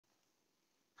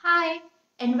Hi,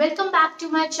 and welcome back to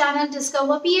my channel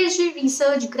Discover PhD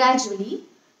Research Gradually.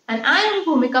 And I am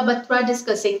Bhumika Batra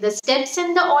discussing the steps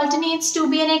and the alternates to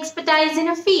be an expertise in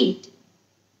a field.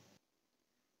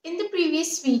 In the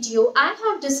previous video, I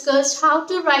have discussed how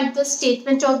to write the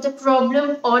statement of the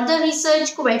problem or the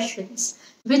research questions,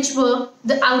 which were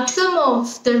the outcome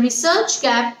of the research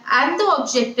gap and the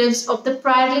objectives of the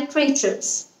prior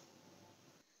literatures.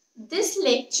 This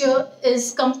lecture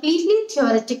is completely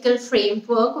theoretical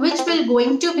framework which will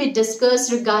going to be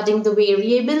discussed regarding the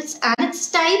variables and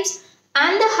its types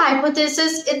and the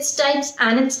hypothesis, its types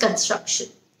and its construction.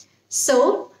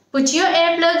 So put your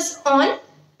earplugs on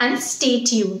and stay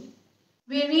tuned.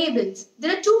 Variables.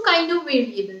 There are two kinds of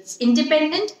variables,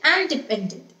 independent and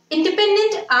dependent.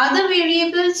 Independent are the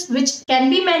variables which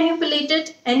can be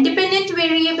manipulated and dependent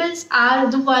variables are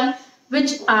the one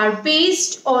which are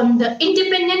based on the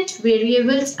independent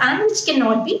variables and which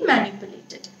cannot be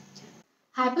manipulated.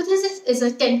 Hypothesis is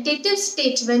a tentative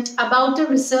statement about the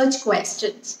research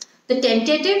questions. The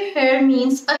tentative here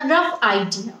means a rough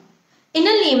idea. In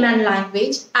a layman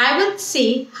language, I would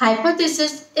say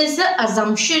hypothesis is the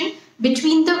assumption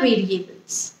between the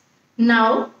variables.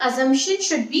 Now, assumption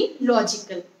should be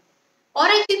logical. Or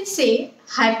I can say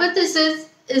hypothesis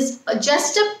is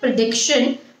just a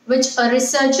prediction which a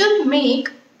researcher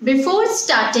makes before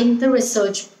starting the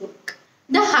research work.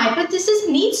 The hypothesis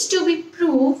needs to be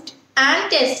proved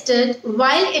and tested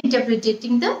while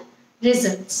interpreting the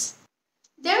results.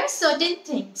 There are certain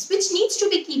things which needs to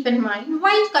be kept in mind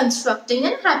while constructing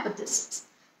a hypothesis.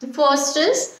 The first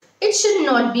is, it should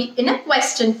not be in a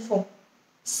question form.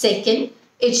 Second,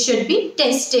 it should be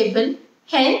testable,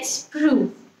 hence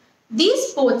proof.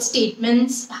 These both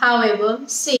statements, however,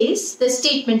 says the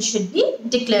statement should be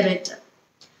declarative.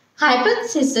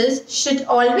 Hypothesis should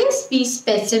always be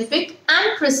specific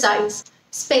and precise.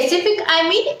 Specific, I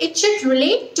mean it should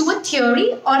relate to a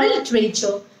theory or a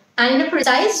literature and in a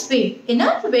precise way, in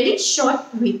a very short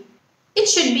way. It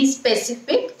should be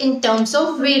specific in terms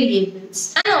of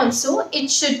variables and also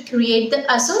it should create the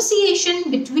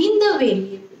association between the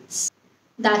variables.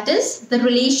 That is the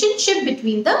relationship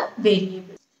between the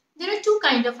variables. There are two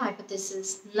kinds of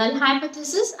hypothesis, null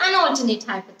hypothesis and alternate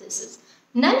hypothesis.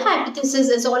 Null hypothesis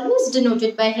is always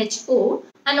denoted by HO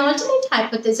and alternate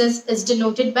hypothesis is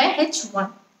denoted by H1.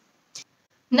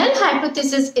 Null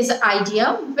hypothesis is an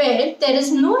idea where there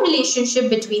is no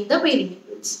relationship between the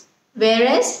variables,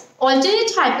 whereas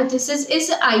alternate hypothesis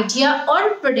is an idea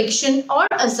or prediction or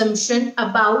assumption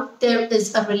about there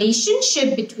is a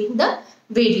relationship between the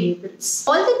variables.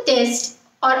 All the tests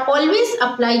are always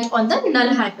applied on the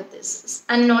null hypothesis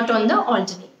and not on the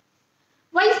alternate.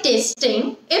 While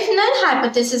testing, if null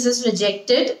hypothesis is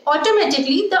rejected,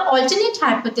 automatically the alternate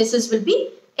hypothesis will be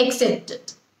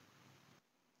accepted.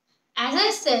 As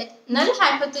I said, null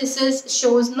hypothesis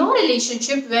shows no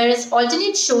relationship whereas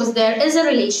alternate shows there is a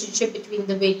relationship between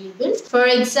the variables. For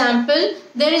example,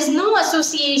 there is no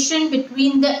association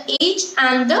between the age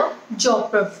and the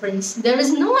job preference. There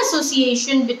is no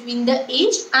association between the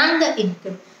age and the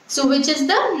income. So which is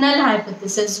the null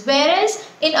hypothesis. Whereas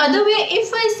in other way,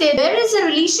 if I say there is a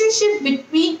relationship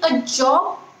between a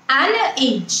job and an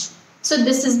age. So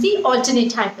this is the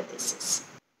alternate hypothesis.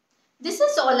 This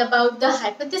is all about the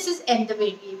hypothesis and the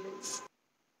variables.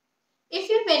 If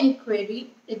you have any query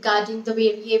regarding the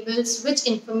variables, which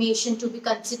information to be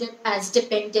considered as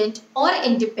dependent or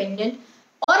independent,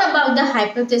 or about the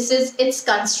hypothesis, its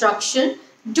construction,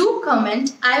 do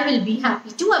comment. I will be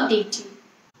happy to update you.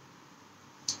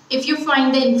 If you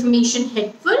find the information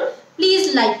helpful,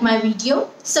 please like my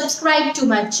video, subscribe to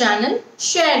my channel,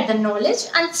 share the knowledge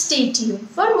and stay tuned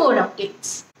for more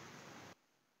updates.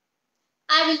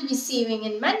 I will be seeing you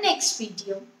in my next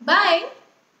video. Bye.